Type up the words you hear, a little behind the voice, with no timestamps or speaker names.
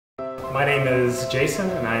My name is Jason,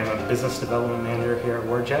 and I am a business development manager here at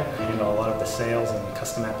WARDJet. I handle a lot of the sales and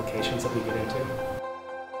custom applications that we get into.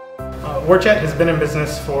 WARDJet has been in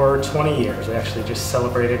business for 20 years. We actually just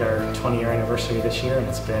celebrated our 20-year anniversary this year, and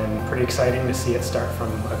it's been pretty exciting to see it start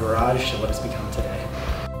from a garage to what it's become today.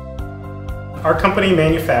 Our company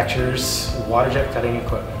manufactures WARDJet cutting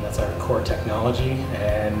equipment. That's our core technology,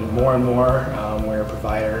 and more, we're a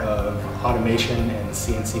provider of automation and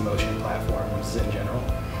CNC motion platforms in general.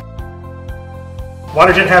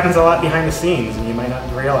 WARDJet happens a lot behind the scenes, and you might not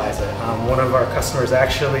realize it. One of our customers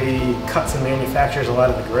actually cuts and manufactures a lot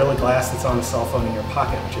of the Gorilla Glass that's on the cell phone in your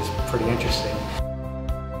pocket, which is pretty interesting.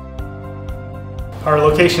 Our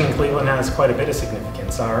location in Cleveland has quite a bit of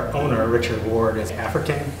significance. Our owner, Richard Ward, is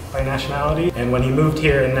African by nationality, and when he moved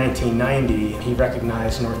here in 1990, he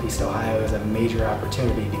recognized Northeast Ohio as a major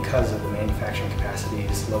opportunity because of the manufacturing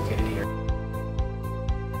capacities located here.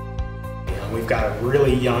 We've got a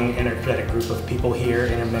really young, energetic group of people here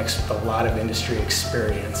intermixed with a lot of industry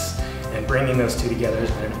experience, and bringing those two together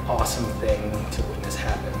has been an awesome thing to witness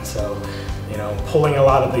happen. So, pulling a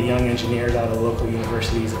lot of the young engineers out of local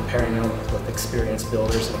universities and pairing them with experienced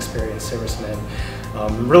builders and experienced servicemen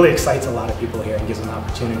really excites a lot of people here and gives them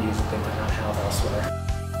opportunities that they might not have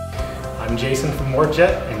elsewhere. I'm Jason from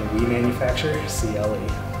WARDJet, and we manufacture CLE.